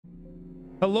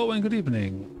Hello and good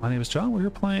evening. My name is John. We're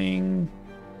here playing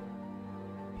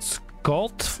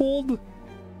Skautfold?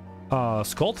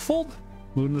 Skautfold?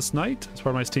 Moonless Night. It's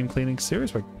part of my Steam cleaning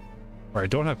series where I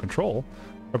don't have control.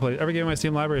 I play every game in my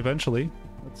Steam library eventually.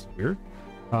 That's weird.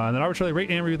 And then arbitrarily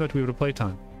rate and review that to be able to play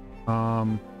time.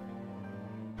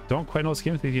 Don't quite know this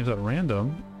game. These games at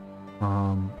random.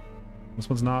 This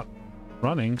one's not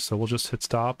running, so we'll just hit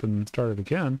stop and start it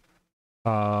again.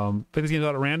 Pick these games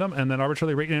out at random and then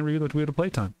arbitrarily rate and review that to be able to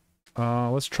play time.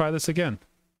 Let's try this again.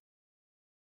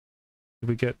 Did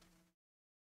we get...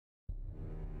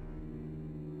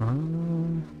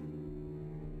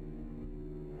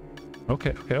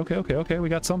 Okay, we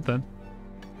got something.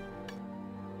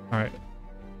 All right.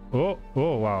 Oh,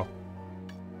 wow.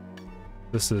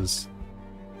 This is...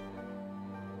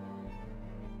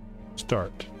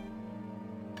 Start.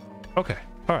 Okay,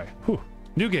 all right. Whew.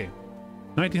 New game.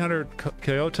 1900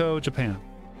 Kyoto, Japan.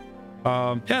 Yeah,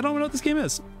 I don't know what this game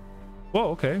is.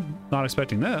 Whoa, okay. Not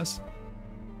expecting this.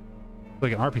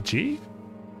 Like an RPG?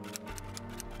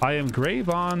 I am Grey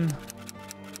von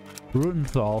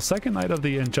Brutenthal, second knight of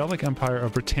the Angelic Empire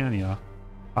of Britannia.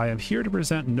 I am here to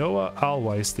present Noah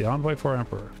Alweis, the envoy for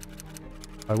Emperor.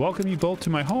 I welcome you both to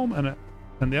my home and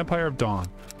the Empire of Dawn.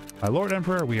 My Lord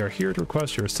Emperor, we are here to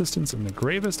request your assistance in the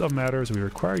gravest of matters. We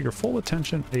require your full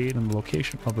attention, aid in the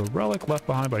location of the relic left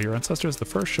behind by your ancestors, the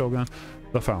first shogun,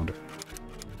 the founder.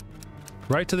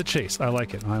 Right to the chase. I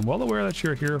like it. I am well aware that you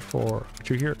are here for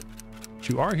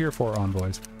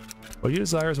envoys. What you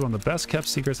desire is one of the best kept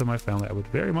secrets of my family. I would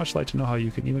very much like to know how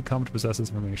you can even come to possess this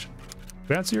information.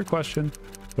 To answer your question,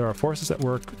 there are forces at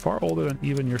work far older than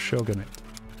even your shogunate.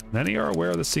 Many are aware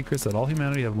of the secrets that all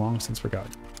humanity have long since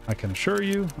forgotten. I can assure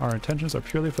you, our intentions are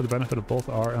purely for the benefit of both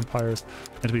our empires,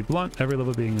 and to be blunt, every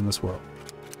living being in this world.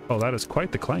 Oh, that is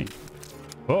quite the claim.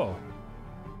 Oh.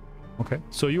 Okay,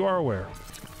 so you are aware.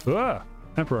 Ah,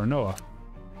 Emperor Noah.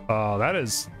 That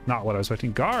is not what I was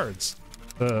expecting. Guards.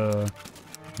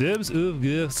 Dibs, do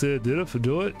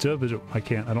it. I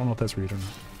can't. I don't know if that's read or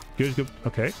not. Good.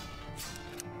 Okay.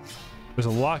 There's a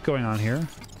lot going on here.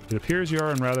 It appears you are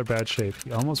in rather bad shape.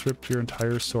 You almost ripped your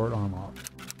entire sword arm off.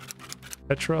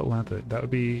 Petra Lantha.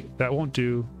 That won't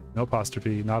do. No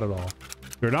apostrophe. Not at all.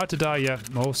 You're not to die yet.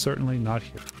 Most certainly not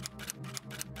here.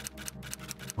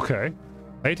 Okay.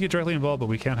 I hate to get directly involved, but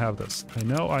we can't have this. I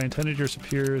know I intended your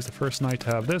superiors the first night to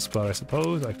have this, but I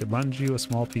suppose I could lend you a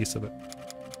small piece of it.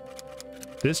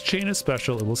 This chain is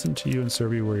special. It will listen to you and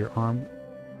serve you where your arm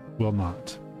will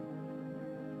not.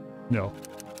 No.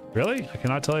 Really? I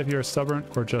cannot tell if you're stubborn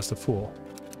or just a fool.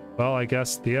 Well, I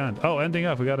guess the end. Oh, ending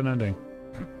up. We got an ending.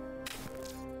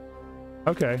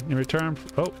 Okay. In return...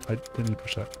 Oh, I didn't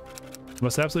push that. You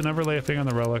must absolutely never lay a finger on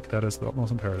the relic. That is the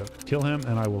most imperative. Kill him,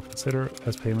 and I will consider it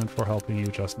as payment for helping you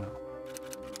just now.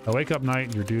 I wake up night,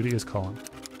 and your duty is calling.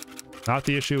 Not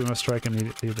the issue. We must strike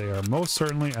immediately. They are most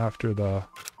certainly after the...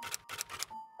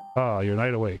 your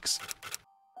knight awakes.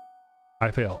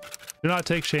 I fail. Do not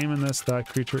take shame in this. That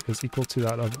creature is equal to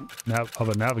that of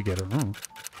a navigator.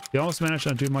 He almost managed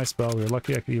to undo my spell. We were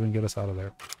lucky I could even get us out of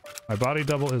there. My body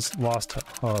double is lost,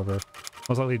 however.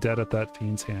 Most likely dead at that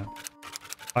fiend's hand.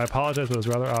 I apologize, but it was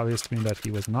rather obvious to me that he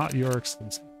was not your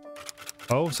excellency.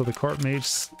 Oh, so the court mage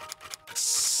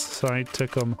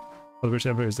Scienticum of the British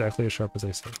Empire is exactly as sharp as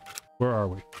they say. Where are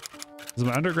we? This is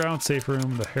my underground safe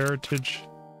room, the heritage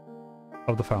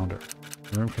of the founder.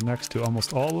 The room connects to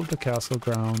almost all of the castle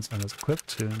grounds and is equipped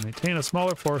to maintain a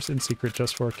smaller force in secret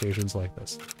just for occasions like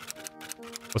this.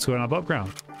 What's going on above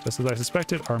ground? Just as I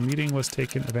suspected, our meeting was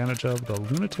taken advantage of. The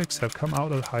lunatics have come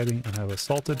out of hiding and have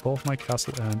assaulted both my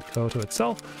castle and Kyoto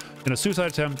itself. In a suicide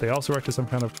attempt, they also erected some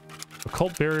kind of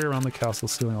occult barrier around the castle,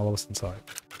 sealing all of us inside.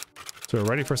 So we're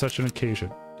ready for such an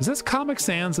occasion. Is this Comic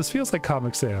Sans? This feels like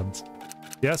Comic Sans.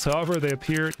 Yes, however, they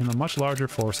appeared in a much larger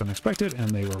force than expected, and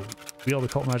they were wield the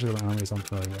occult magic of the armies I'm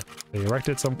familiar with. They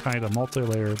erected some kind of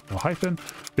multi-layered, no hyphen,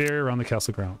 barrier around the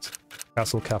castle grounds.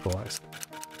 Castle capitalized.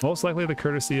 Most likely the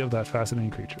courtesy of that fascinating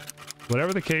creature.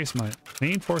 Whatever the case, my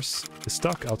main force is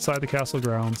stuck outside the castle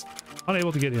grounds,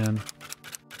 unable to get in.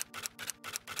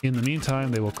 In the meantime,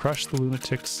 they will crush the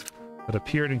lunatics that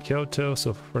appeared in Kyoto,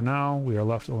 so for now, we are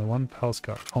left only one palace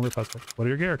guard. Only palace guard. What are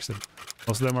your garrison?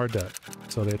 Most of them are dead.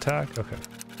 So they attack? Okay.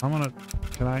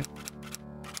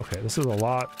 Okay, this is a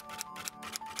lot.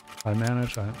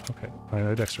 Okay.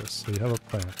 I'm dexterous, so you have a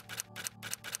plan.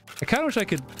 I kind of wish I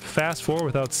could fast forward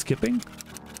without skipping.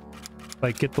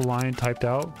 Like, get the line typed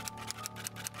out.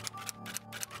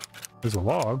 There's a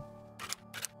log.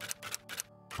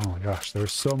 Oh my gosh,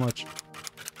 there's so much.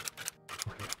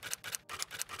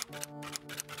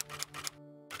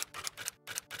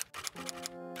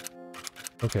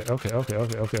 Okay. Okay.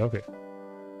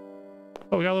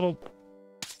 Oh, we got a little...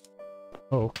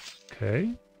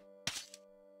 Okay.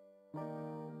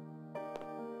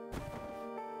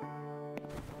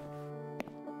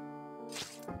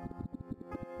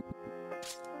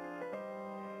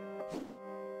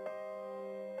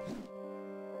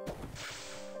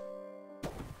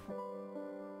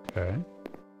 Okay.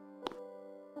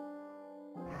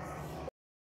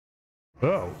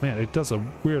 Oh, man, it does a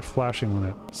weird flashing when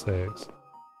it saves.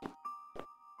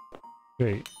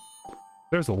 Wait.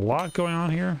 There's a lot going on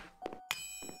here.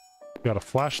 We got a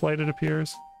flashlight, it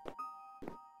appears.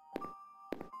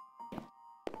 I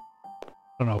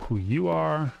don't know who you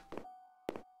are.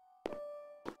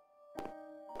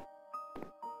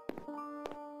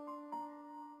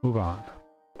 Move on.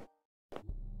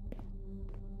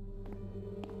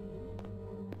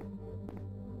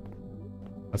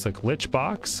 That's a glitch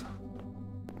box.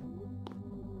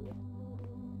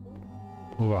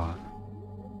 Move on.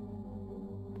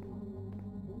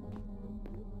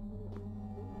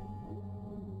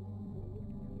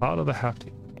 Out of the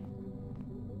hefty.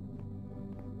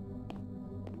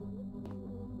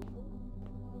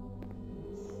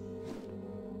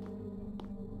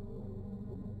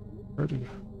 Where do you...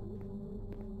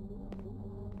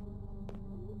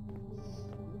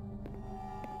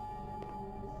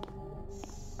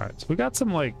 Alright, so we got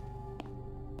some like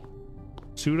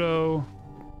pseudo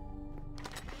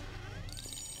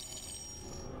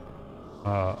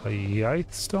a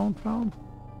Yithe stone found.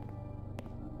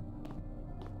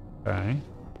 Okay.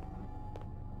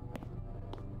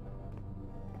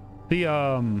 The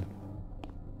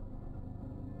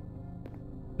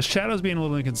shadows being a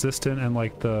little inconsistent and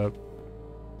like the...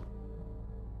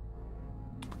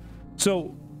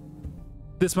 So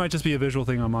this might just be a visual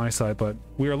thing on my side, but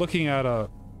we are looking at a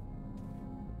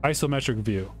isometric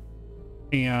view,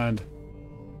 and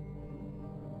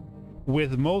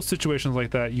with most situations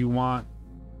like that, you want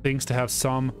things to have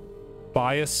some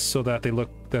bias so that they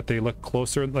look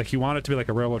closer. Like you want it to be like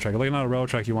a railroad track. Looking at a railroad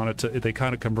track, you want it to, they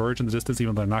kind of converge in the distance,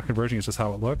 even though they're not converging. It's just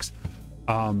how it looks.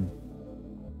 On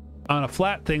a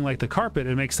flat thing like the carpet,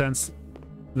 it makes sense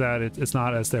that it's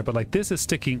not as there. But like this is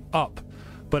sticking up,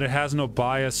 but it has no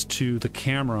bias to the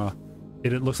camera.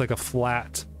 It looks like a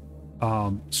flat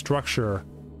structure,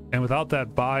 and without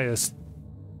that bias,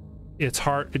 it's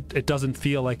hard. It doesn't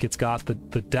feel like it's got the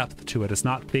depth to it. It's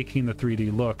not faking the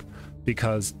 3D look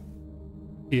because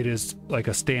it is like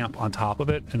a stamp on top of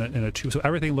it in a two. So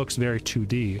everything looks very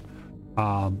 2D.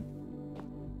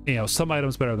 You know, some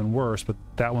items better than worse, but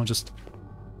that one just...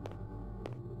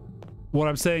 What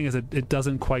I'm saying is it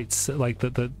doesn't quite like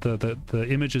the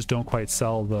images don't quite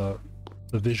sell the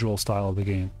visual style of the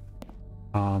game.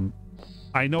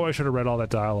 I know I should have read all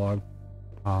that dialogue.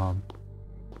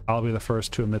 I'll be the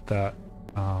first to admit that.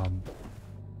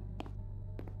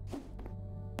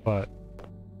 But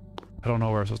I don't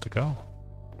know where I'm supposed to go.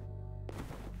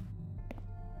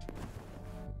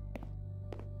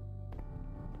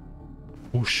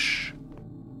 Whoosh.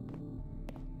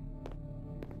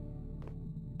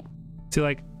 See,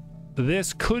 like,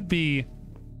 this could be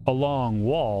a long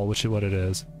wall, which is what it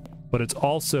is, but it's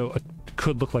also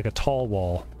could look like a tall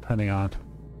wall, depending on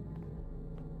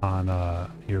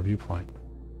your viewpoint.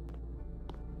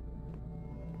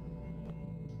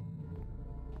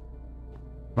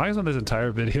 I guess on this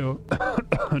entire video,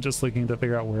 I'm just looking to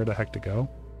figure out where the heck to go.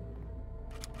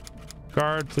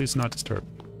 Guard, please not disturb.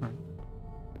 Right.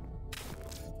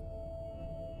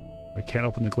 We can't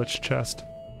open the glitch chest.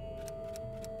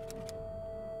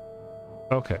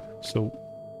 Okay, so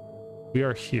we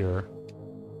are here.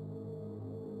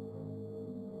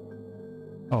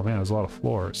 Oh man, there's a lot of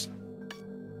floors.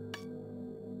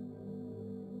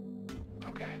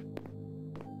 Okay.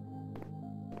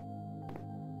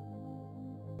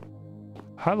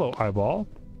 Hello, eyeball.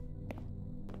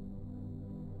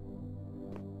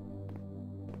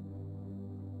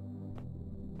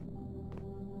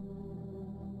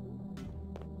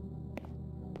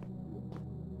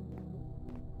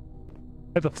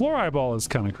 The floor eyeball is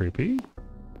kind of creepy.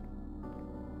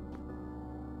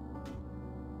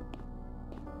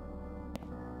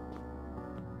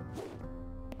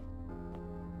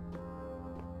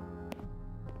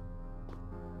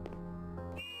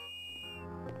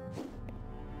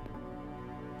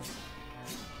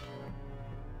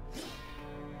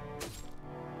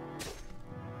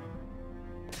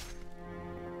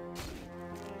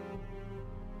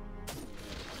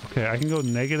 Okay, I can go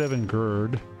negative and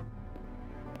gird.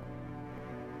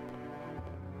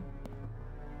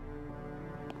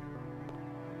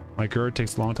 My gird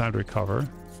takes a long time to recover.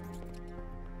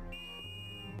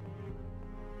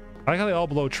 I like how they all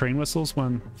blow train whistles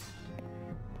when...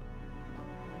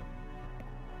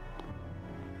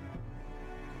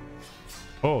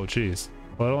 Oh, jeez.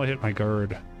 Well, it only hit my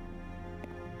gird.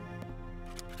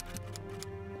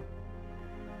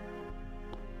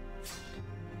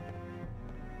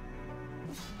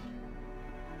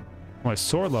 My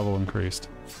sword level increased.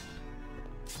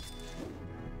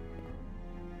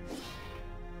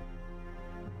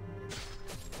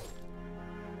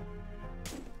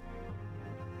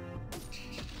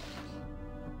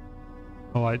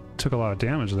 Oh, I took a lot of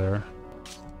damage there.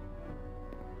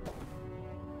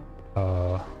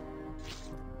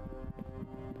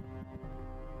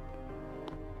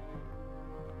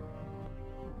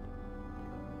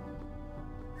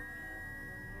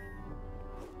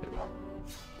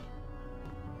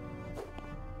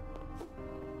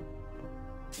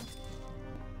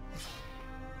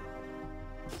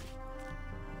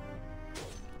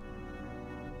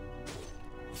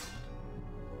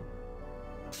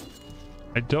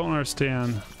 I don't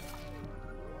understand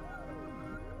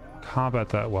combat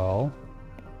that well.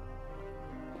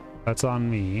 That's on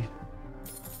me.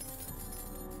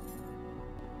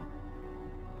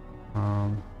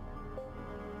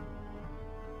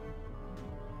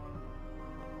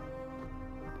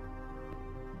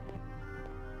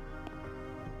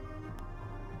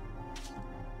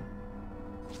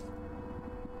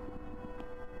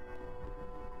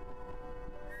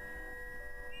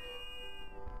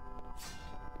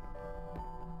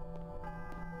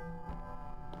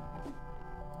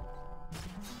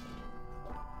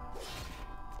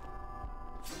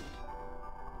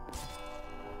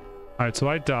 Alright, so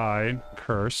I died,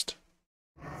 cursed.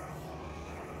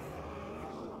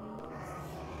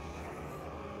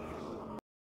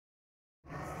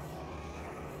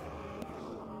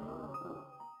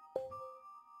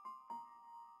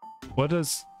 What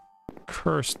does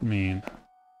cursed mean?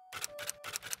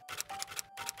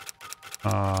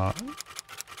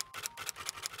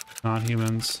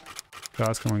 Non-humans.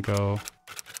 God's come and go.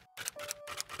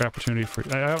 Opportunity for...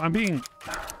 I'm being...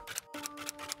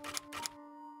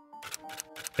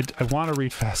 I want to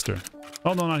read faster.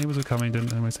 Oh no, non-humans are coming.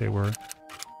 Didn't anybody say a word?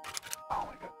 Oh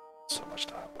my god, so much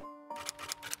time.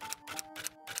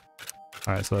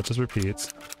 Alright, so that just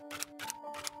repeats.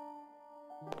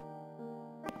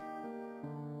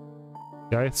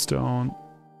 Gith stone.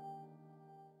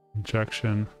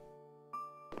 Injection.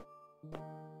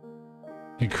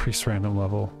 Increase random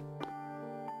level.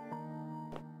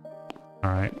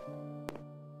 Alright.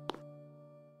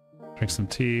 Drink some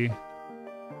tea.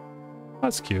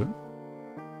 That's cute.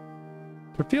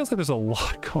 It feels like there's a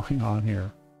lot going on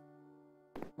here.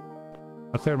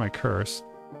 I cleared my curse.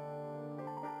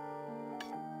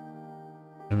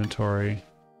 Inventory.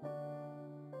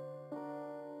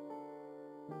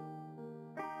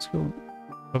 Let's go.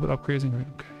 Upgrading.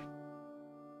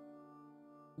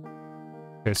 Okay.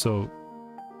 Okay, so.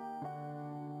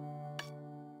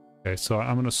 Okay, so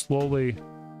I'm gonna slowly.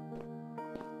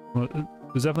 Well,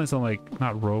 there's definitely some like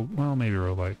not rogue. Well, maybe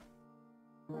roguelike.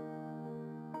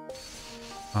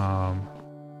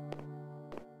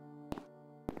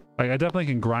 Like I definitely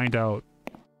can grind out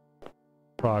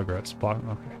progress. Block.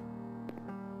 Okay.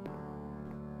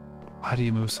 Why do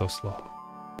you move so slow?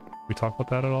 We talk about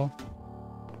that at all?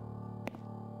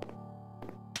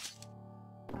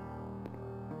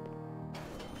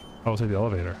 Oh, we'll take the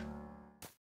elevator.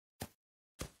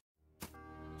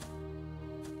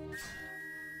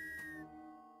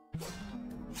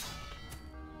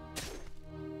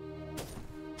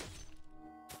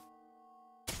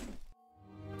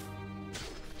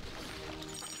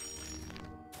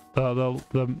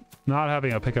 The not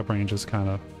having a pickup range is kind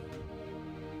of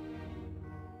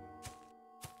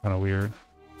weird.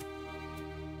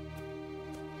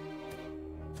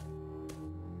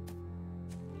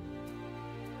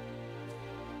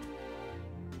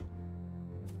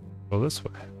 Go this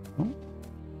way. Oh.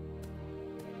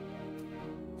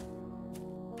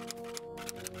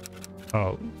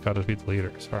 Oh, gotta defeat the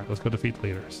leaders. Alright, let's go defeat the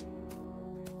leaders.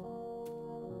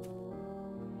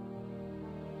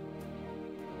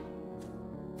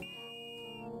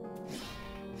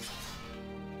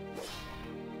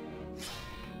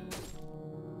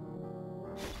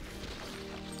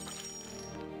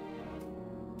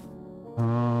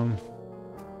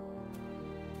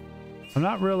 I'm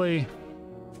not really...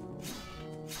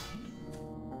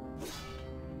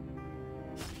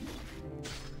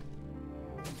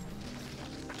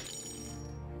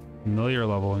 Familiar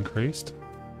level increased.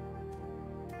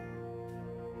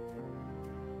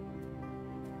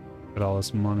 Get all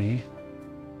this money.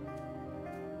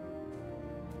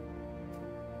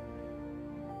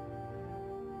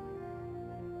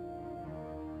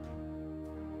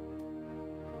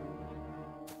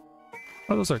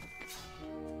 Oh, those are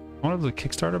one of the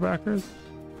Kickstarter backers.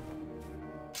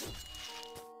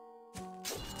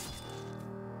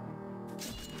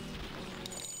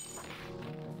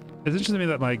 It's interesting to me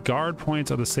that my guard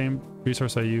points are the same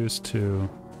resource I use to...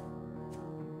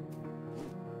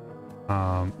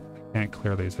 I can't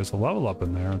clear these. There's a level up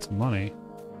in there and some money.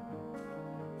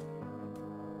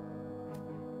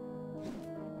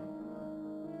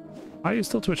 Why are you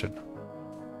still twitching?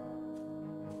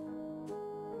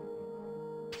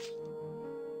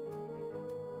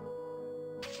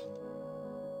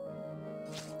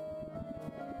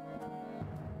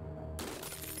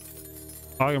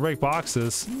 Oh, I can break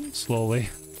boxes slowly.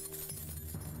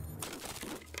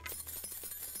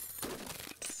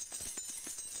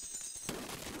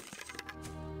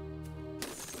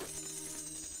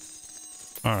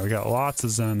 All right, we got lots of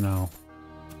Zen now.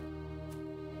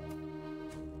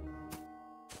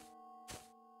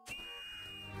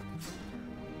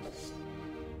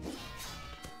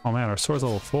 Oh man, our sword's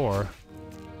level 4.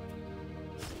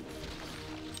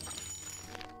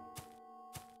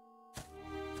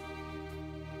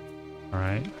 All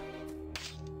right.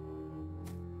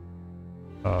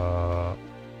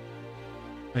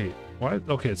 Wait, why?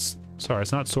 Okay, it's sorry,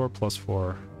 it's not sword plus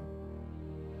 4.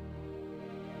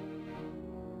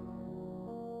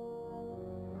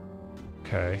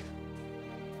 Okay.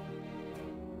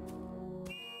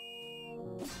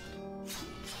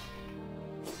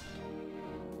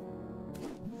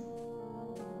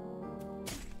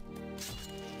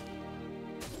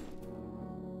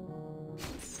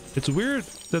 It's weird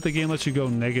that the game lets you go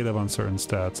negative on certain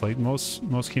stats. Like most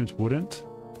games wouldn't.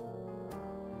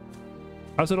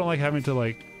 I also don't like having to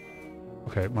like...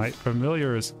 Okay, my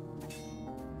familiar is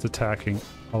attacking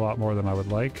a lot more than I would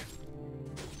like.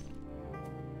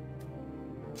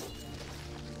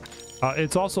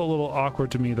 It's also a little awkward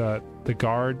to me that the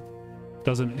guard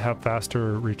doesn't have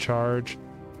faster recharge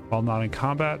while not in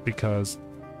combat, because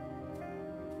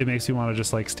it makes me want to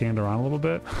just like stand around a little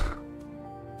bit.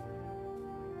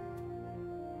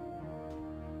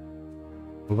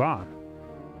 Move on.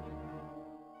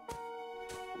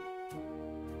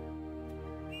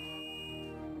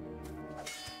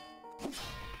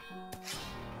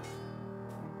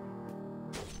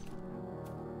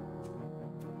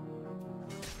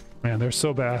 Man, they're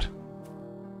so bad.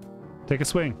 Take a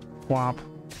swing. Whomp.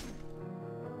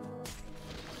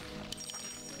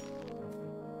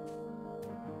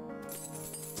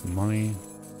 Some money.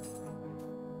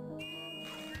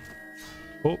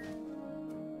 Oh.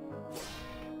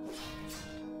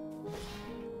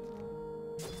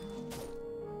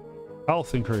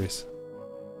 Health increase.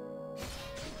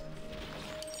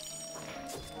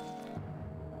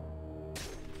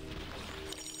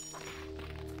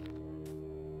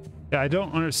 Yeah, I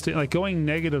don't understand. Like, going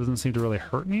negative doesn't seem to really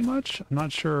hurt me much. I'm not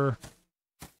sure.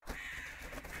 I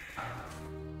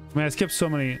mean, I skipped so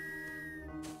many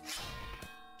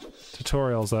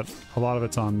tutorials that a lot of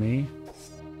it's on me.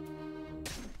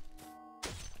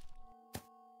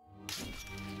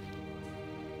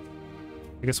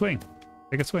 Take a swing.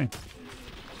 Take a swing.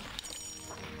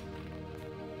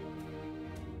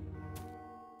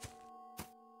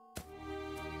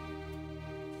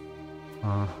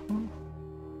 Uh-huh.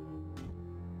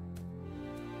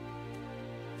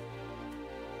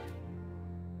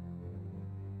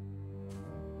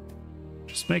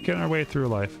 Just making our way through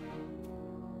life.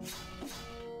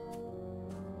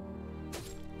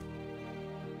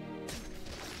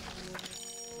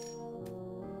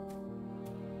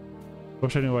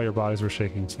 Wish I knew why your bodies were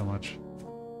shaking so much.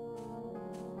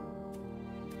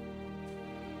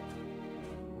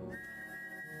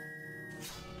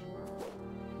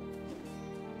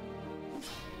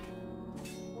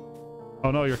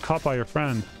 Oh no, you're caught by your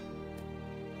friend.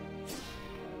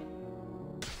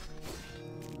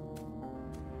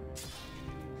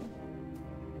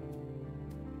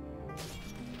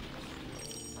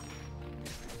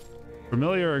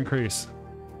 Familiar increase.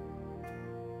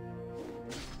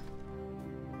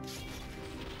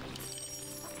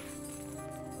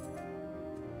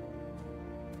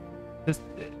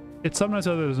 It's sometimes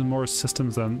there's more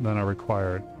systems than are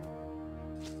required.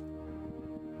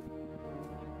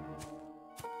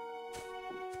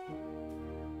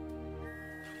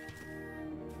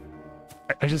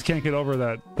 I just can't get over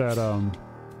that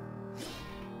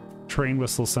train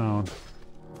whistle sound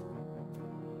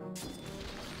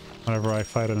whenever I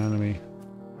fight an enemy.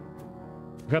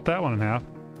 I got that one in half.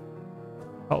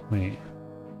 Help me.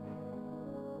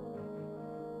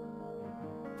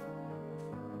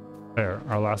 There,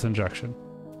 our last injection.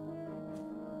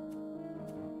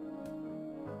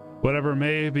 Whatever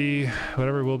may be,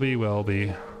 whatever will be, will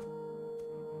be.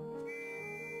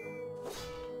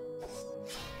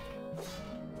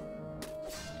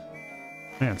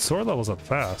 Man, sword level's up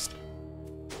fast.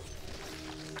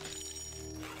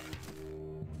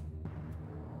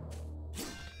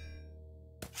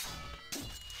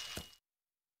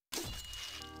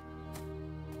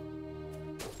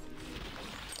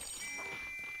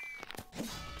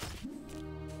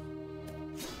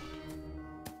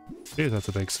 Jeez, that's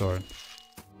a big sword.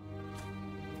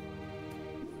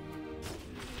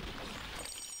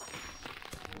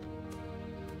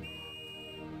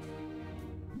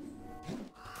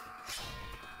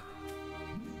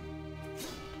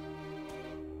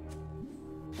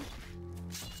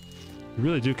 You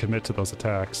really do commit to those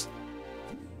attacks.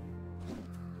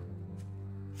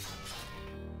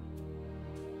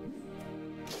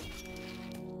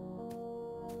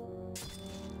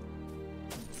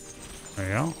 There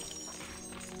you go.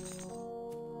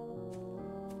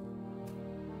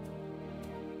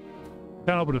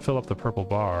 Can't open to fill up the purple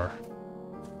bar.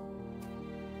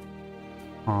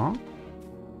 Huh?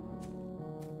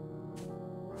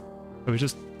 Do we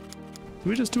just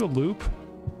do a loop?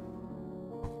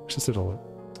 Just did a loop.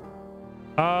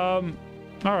 All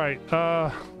right.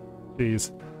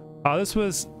 Geez. This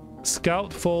was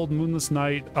Skautfold, Moonless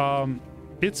Night.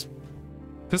 There's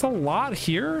a lot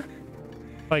here.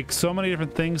 Like so many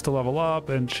different things to level up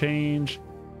and change.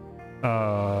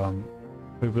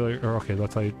 Okay,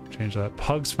 that's how you change that.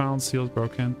 Pugs found, seals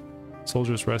broken,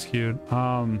 soldiers rescued.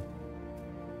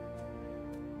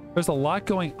 There's a lot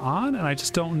going on, and I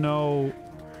just don't know.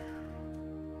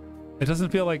 It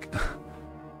doesn't feel like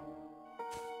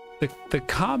the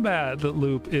combat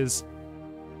loop is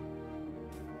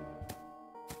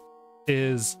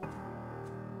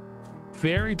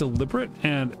very deliberate,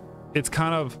 and it's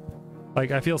kind of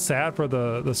like I feel sad for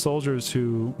the soldiers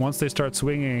who, once they start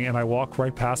swinging and I walk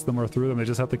right past them or through them, they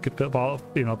just have to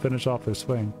finish off their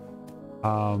swing.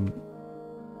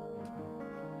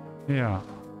 Yeah,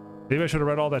 maybe I should have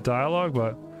read all that dialogue,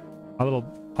 but my little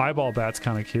eyeball bat's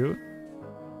kind of cute,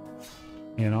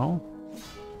 you know.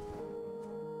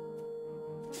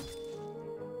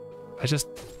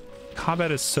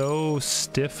 Combat is so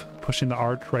stiff, pushing the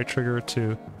right trigger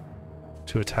to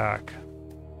attack.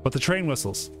 But the train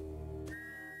whistles.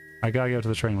 I gotta go to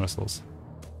the train whistles.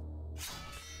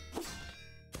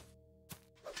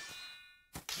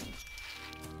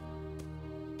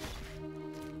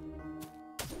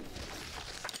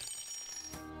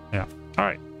 Yeah. All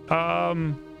right.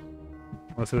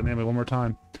 Let's say the name of it one more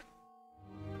time.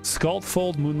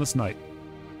 Skautfold, Moonless Night.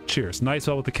 Cheers. Nice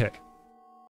spelled with the K.